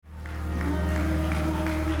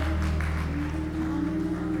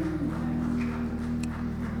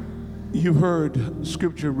You've heard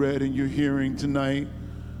scripture read in your hearing tonight,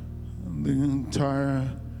 the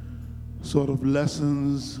entire sort of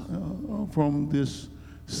lessons from this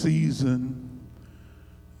season.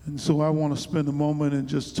 And so I want to spend a moment and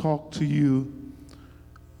just talk to you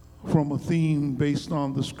from a theme based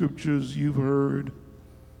on the scriptures you've heard.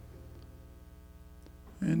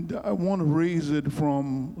 And I want to raise it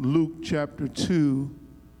from Luke chapter 2.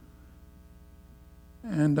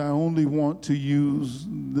 And I only want to use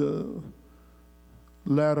the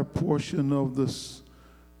latter portion of this,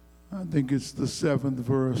 I think it's the 7th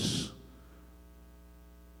verse.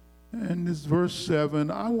 And it's verse 7.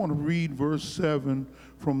 I want to read verse 7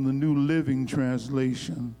 from the New Living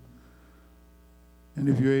Translation. And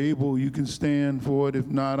if you're able, you can stand for it. If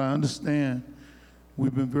not, I understand.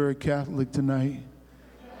 We've been very Catholic tonight.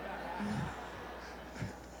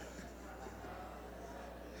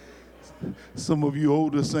 Some of you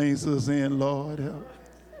older saints are saying, Lord, help.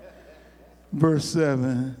 Verse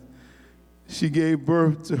 7, she gave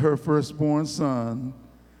birth to her firstborn son.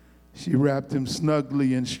 She wrapped him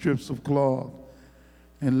snugly in strips of cloth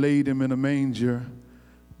and laid him in a manger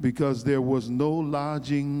because there was no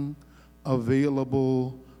lodging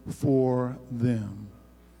available for them.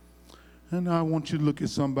 And I want you to look at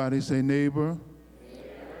somebody and say, neighbor,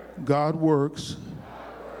 God works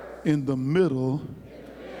in the middle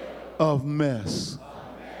of mess.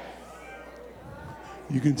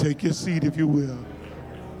 You can take your seat if you will.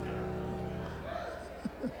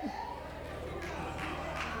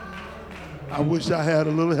 I wish I had a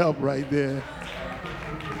little help right there.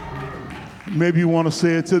 Maybe you want to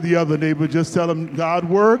say it to the other neighbor. Just tell them God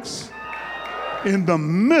works in the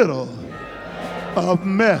middle of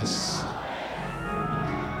mess.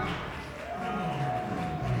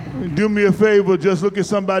 Do me a favor, just look at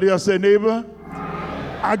somebody else and say, neighbor,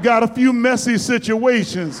 I got a few messy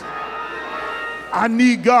situations I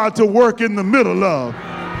need God to work in the middle of.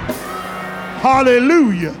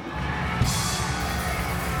 Hallelujah.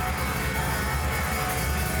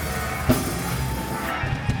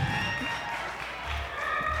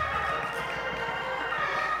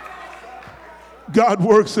 God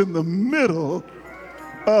works in the middle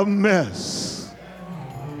of mess.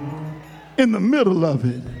 In the middle of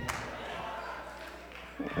it.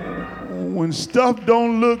 When stuff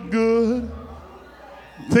don't look good,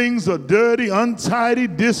 things are dirty, untidy,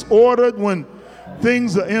 disordered, when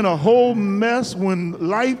things are in a whole mess, when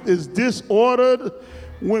life is disordered,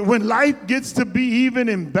 when life gets to be even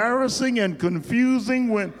embarrassing and confusing,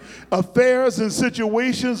 when affairs and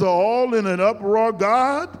situations are all in an uproar,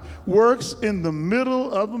 God works in the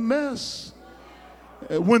middle of a mess.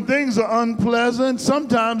 When things are unpleasant,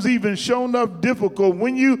 sometimes even shown up difficult,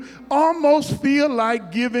 when you almost feel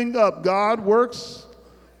like giving up, God works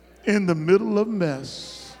in the middle of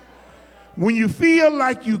mess. When you feel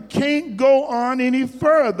like you can't go on any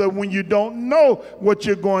further, when you don't know what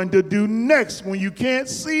you're going to do next, when you can't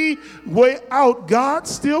see way out, God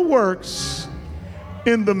still works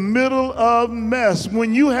in the middle of mess.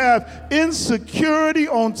 When you have insecurity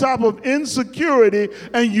on top of insecurity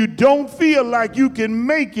and you don't feel like you can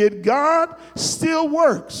make it, God still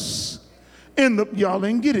works in the, y'all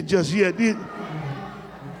ain't get it just yet.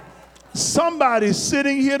 Somebody's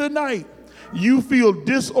sitting here tonight. You feel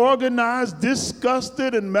disorganized,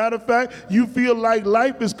 disgusted, and matter of fact, you feel like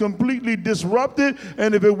life is completely disrupted,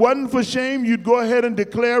 and if it wasn't for shame, you'd go ahead and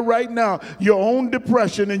declare right now your own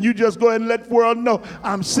depression, and you just go ahead and let the world know,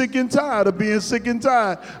 I'm sick and tired of being sick and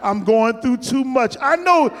tired. I'm going through too much. I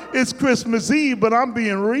know it's Christmas Eve, but I'm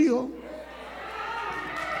being real.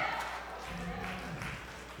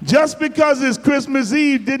 Just because it's Christmas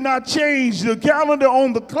Eve did not change. The calendar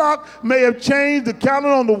on the clock may have changed. The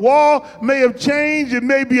calendar on the wall may have changed. It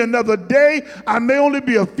may be another day. I may only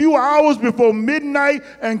be a few hours before midnight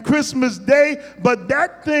and Christmas Day, but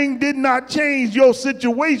that thing did not change your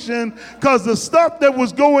situation, because the stuff that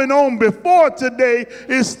was going on before today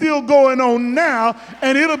is still going on now,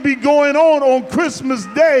 and it'll be going on Christmas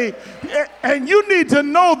Day. And you need to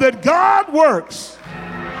know that God works.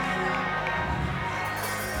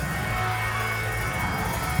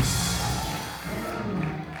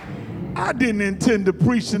 I didn't intend to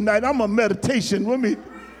preach tonight. I'm a meditation.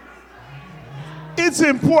 It's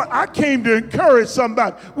important. I came to encourage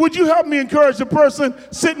somebody. Would you help me encourage the person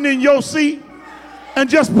sitting in your seat? And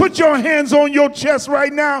just put your hands on your chest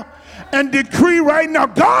right now and decree right now,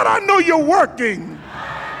 God, I know you're working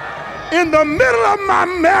in the middle of my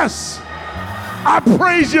mess. I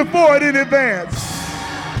praise you for it in advance.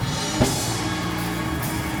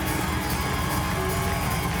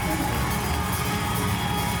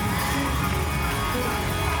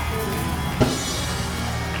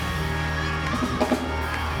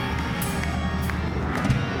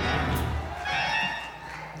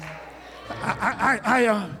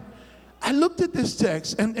 I looked at this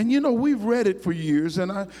text, and you know, we've read it for years,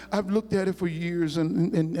 and I've looked at it for years,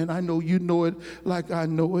 and I know you know it like I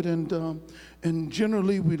know it, and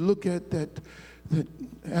generally we look at that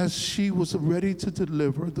as she was ready to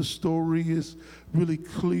deliver, the story is really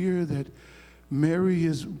clear that Mary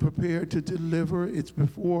is prepared to deliver. It's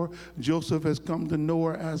before Joseph has come to know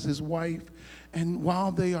her as his wife. And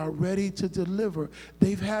while they are ready to deliver,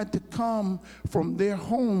 they've had to come from their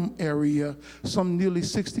home area, some nearly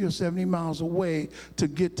 60 or 70 miles away, to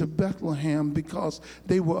get to Bethlehem because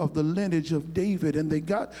they were of the lineage of David. And they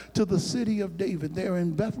got to the city of David there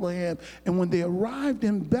in Bethlehem. And when they arrived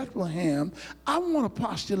in Bethlehem, I want to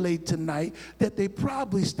postulate tonight that they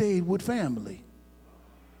probably stayed with family.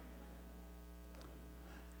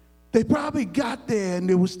 They probably got there and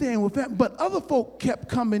they were staying with family, but other folk kept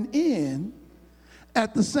coming in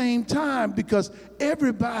at the same time because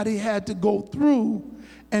everybody had to go through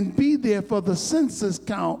and be there for the census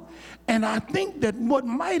count. And I think that what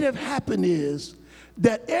might have happened is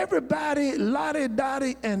that everybody,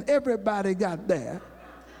 lottie-dottie, and everybody got there.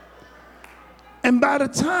 And by the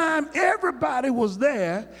time everybody was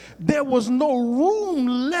there, there was no room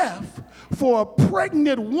left for a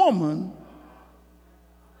pregnant woman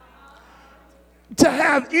to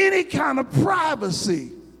have any kind of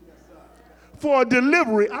privacy for a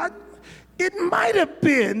delivery. It might have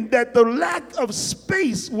been that the lack of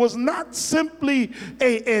space was not simply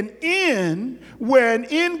an inn where an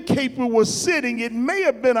innkeeper was sitting. It may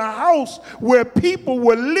have been a house where people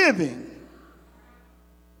were living.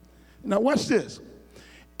 Now watch this.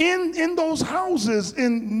 In those houses,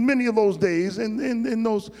 in many of those days, in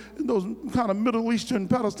those kind of Middle Eastern,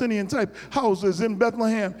 Palestinian type houses in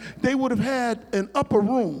Bethlehem, they would have had an upper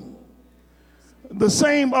room. The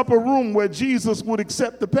same upper room where Jesus would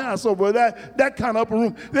accept the Passover, that kind of upper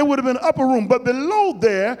room. There would have been an upper room, but below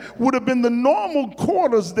there would have been the normal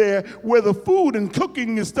quarters there where the food and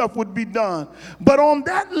cooking and stuff would be done. But on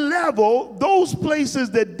that level, those places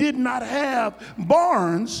that did not have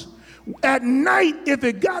barns, at night, if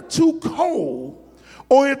it got too cold,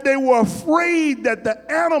 or if they were afraid that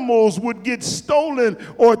the animals would get stolen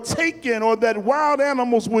or taken, or that wild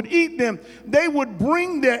animals would eat them, they would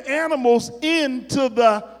bring their animals into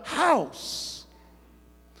the house.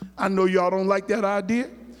 I know y'all don't like that idea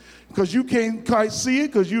because you can't quite see it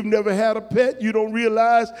because you've never had a pet. You don't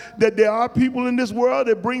realize that there are people in this world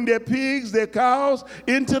that bring their pigs, their cows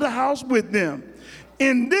into the house with them.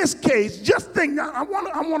 In this case, just think, I want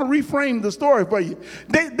to reframe the story for you.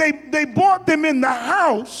 They brought them in the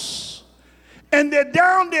house, and they're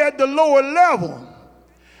down there at the lower level.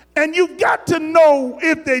 And you've got to know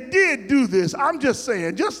if they did do this. I'm just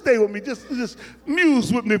saying, just stay with me, just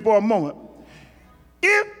muse with me for a moment.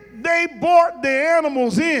 If they brought the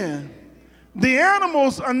animals in, the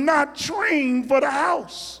animals are not trained for the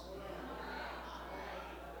house.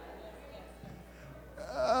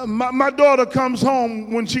 My daughter comes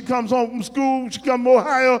home. When she comes home from school, she comes from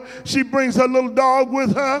Ohio, she brings her little dog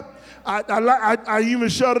with her. I even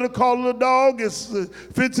shudder to call it a dog. It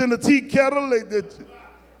fits in a tea kettle.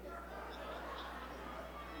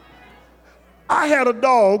 I had a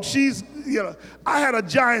dog. I had a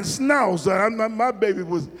giant schnauzer. My baby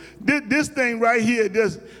was this thing right here.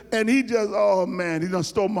 And he just, oh man, he done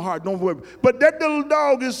stole my heart. Don't worry. But that little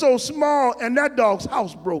dog is so small, and that dog's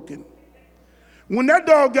housebroken. When that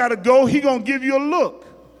dog got to go, he going to give you a look.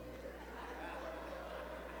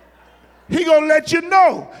 He going to let you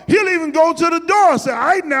know. He'll even go to the door and say, all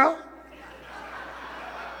right now.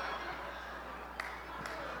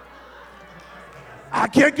 I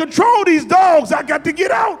can't control these dogs. I got to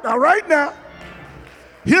get out. All right now.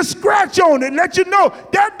 He'll scratch on it and let you know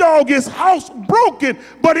that dog is housebroken.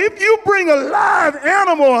 But if you bring a live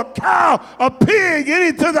animal, a cow, a pig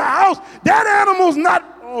into the house, that animal's not.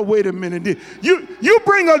 Oh, wait a minute. You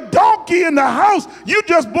bring a donkey in the house, you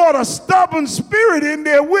just brought a stubborn spirit in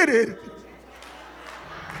there with it.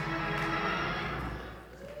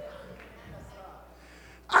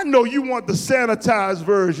 I know you want the sanitized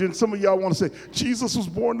version. Some of y'all want to say, Jesus was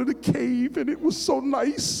born in a cave and it was so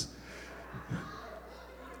nice.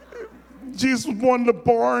 Jesus was born in the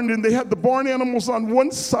barn, and they had the barn animals on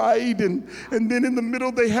one side, and then in the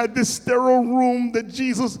middle they had this sterile room that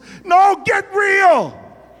Jesus, no, get real.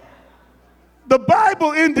 The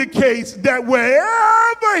Bible indicates that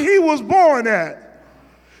wherever he was born at,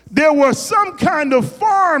 there were some kind of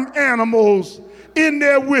farm animals in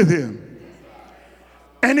there with him.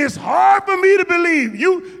 And it's hard for me to believe.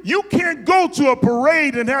 You can't go to a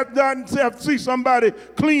parade and have to see somebody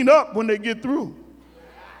clean up when they get through.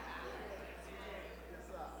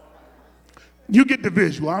 You get the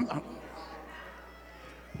visual.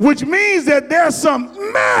 which means that there's some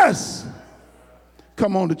mess.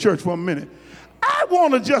 Come on to church for a minute. I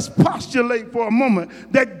want to just postulate for a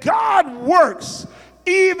moment that God works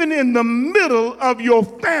even in the middle of your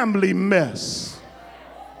family mess.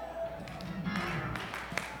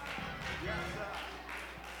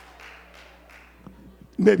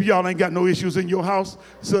 Maybe y'all ain't got no issues in your house.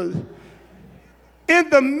 So in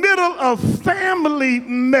the middle of family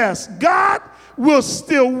mess, God will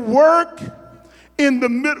still work in the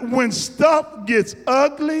middle when stuff gets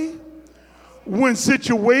ugly, when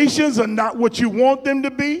situations are not what you want them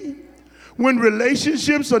to be, when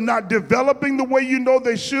relationships are not developing the way you know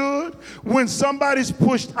they should, when somebody's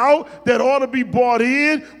pushed out that ought to be brought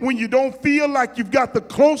in, when you don't feel like you've got the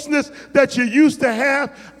closeness that you used to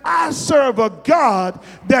have. I serve a God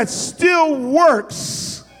that still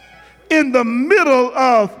works in the middle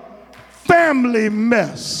of family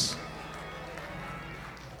mess.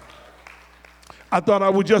 I thought I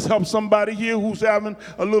would just help somebody here who's having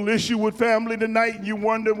a little issue with family tonight. You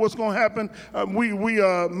wonder what's going to happen.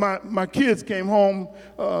 My kids came home.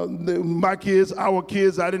 My kids, our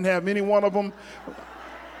kids. I didn't have any one of them.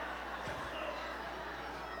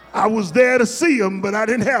 I was there to see them, but I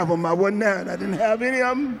didn't have them. I wasn't there. I didn't have any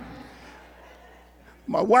of them.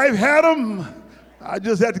 My wife had them. I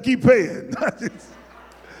just had to keep paying.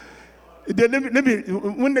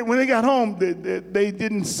 When they got home, they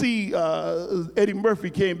didn't see Eddie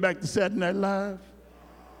Murphy came back to Saturday Night Live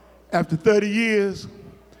after 30 years,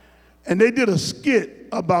 and they did a skit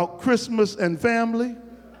about Christmas and family,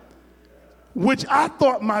 which I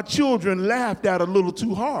thought my children laughed at a little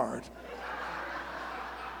too hard.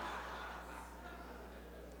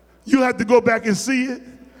 You have to go back and see it.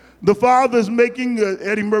 The father's making,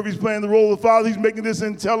 Eddie Murphy's playing the role of the father. He's making this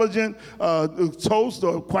intelligent toast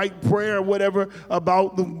or quiet prayer or whatever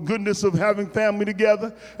about the goodness of having family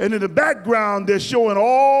together. And in the background, they're showing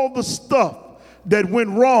all the stuff that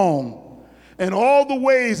went wrong and all the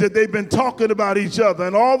ways that they've been talking about each other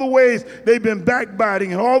and all the ways they've been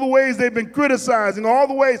backbiting and all the ways they've been criticizing, all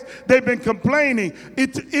the ways they've been complaining.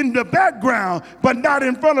 It's in the background, but not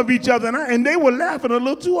in front of each other. And they were laughing a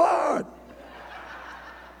little too hard.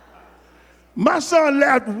 My son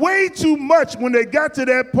laughed way too much when they got to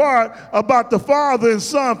that part about the father and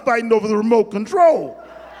son fighting over the remote control.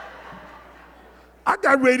 I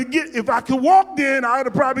got ready to get, if I could walk then, I would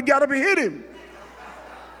have probably got up and hit him.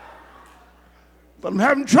 But I'm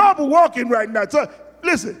having trouble walking right now. So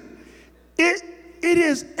listen, it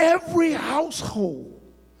is every household.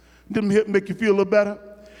 Didn't make you feel a little better?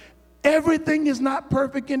 Everything is not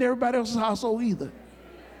perfect in everybody else's household either.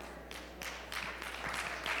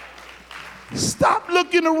 Stop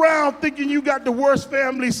looking around thinking you got the worst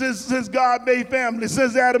family since God made family,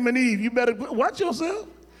 since Adam and Eve. You better watch yourself.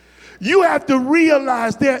 You have to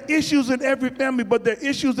realize there are issues in every family, but there are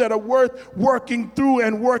issues that are worth working through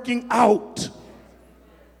and working out.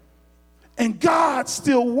 And God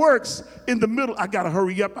still works in the middle. I got to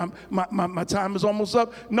hurry up. My time is almost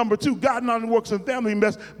up. Number two, God not only works in family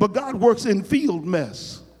mess, but God works in field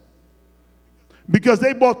mess. Because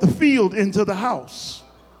they brought the field into the house.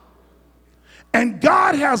 And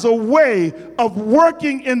God has a way of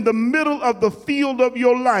working in the middle of the field of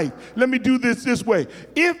your life. Let me do this way.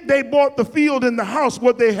 If they bought the field in the house,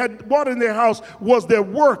 what they had bought in their house was their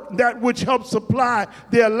work, that which helped supply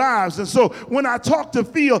their lives. And so when I talk to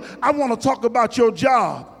field, I want to talk about your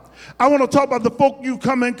job. I want to talk about the folk you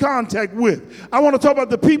come in contact with. I want to talk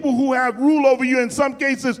about the people who have rule over you in some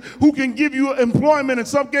cases, who can give you employment, in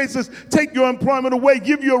some cases take your employment away,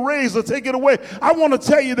 give you a raise or take it away. I want to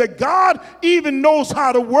tell you that God even knows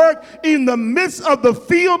how to work in the midst of the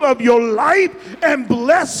field of your life and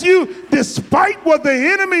bless you despite what the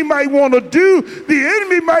enemy might want to do. The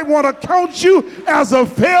enemy might want to count you as a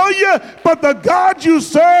failure, but the God you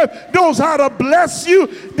serve knows how to bless you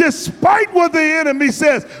despite what the enemy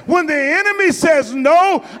says. When the enemy says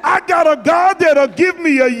no, I got a God that'll give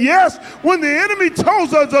me a yes. When the enemy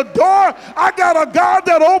closes a door, I got a God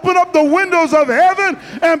that'll open up the windows of heaven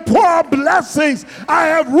and pour out blessings I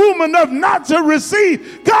have room enough not to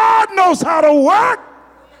receive. God knows how to work.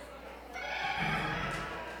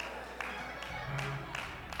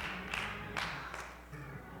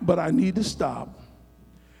 But I need to stop.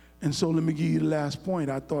 And so let me give you the last point.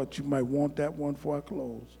 I thought you might want that one before I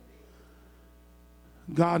close.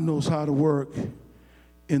 God knows how to work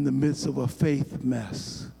in the midst of a faith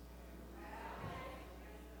mess.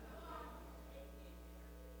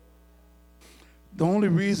 The only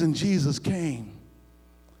reason Jesus came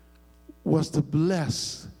was to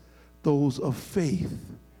bless those of faith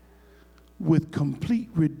with complete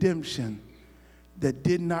redemption that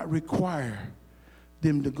did not require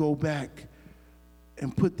them to go back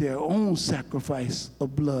and put their own sacrifice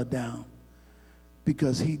of blood down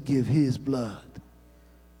because he'd give his blood.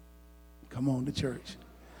 Come on to church.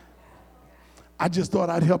 I just thought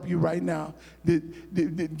I'd help you right now.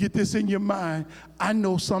 Get this in your mind. I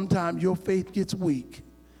know sometimes your faith gets weak.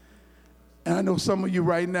 And I know some of you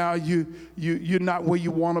right now, you're not where you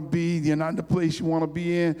want to be. You're not in the place you want to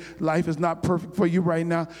be in. Life is not perfect for you right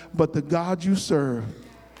now. But the God you serve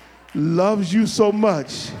loves you so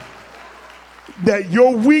much that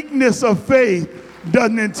your weakness of faith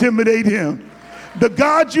doesn't intimidate him. The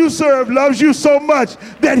God you serve loves you so much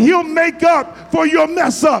that he'll make up for your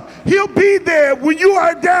mess up. He'll be there when you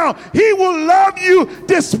are down. He will love you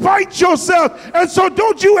despite yourself. And so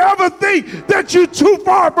don't you ever think that you're too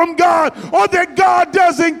far from God or that God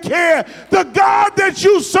doesn't care. The God that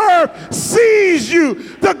you serve sees you.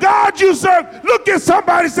 The God you serve, look at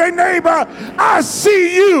somebody, say, neighbor, I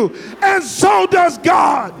see you. And so does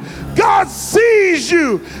God. God sees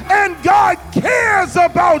you and God cares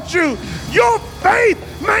about you. Your faith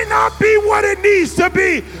may not be what it needs to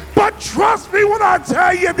be, but trust me when I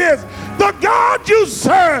tell you this, the God you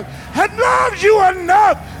serve loves you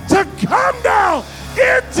enough to come down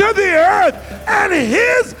into the earth, and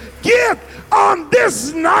his gift on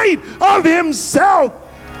this night of himself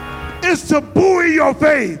is to buoy your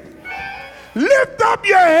faith. Lift up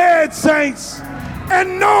your head, saints,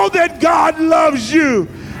 and know that God loves you,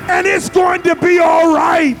 and it's going to be all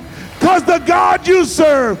right, because the God you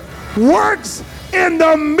serve works in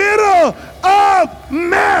the middle of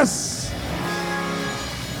mess.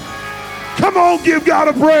 Come on, give God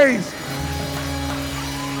a praise.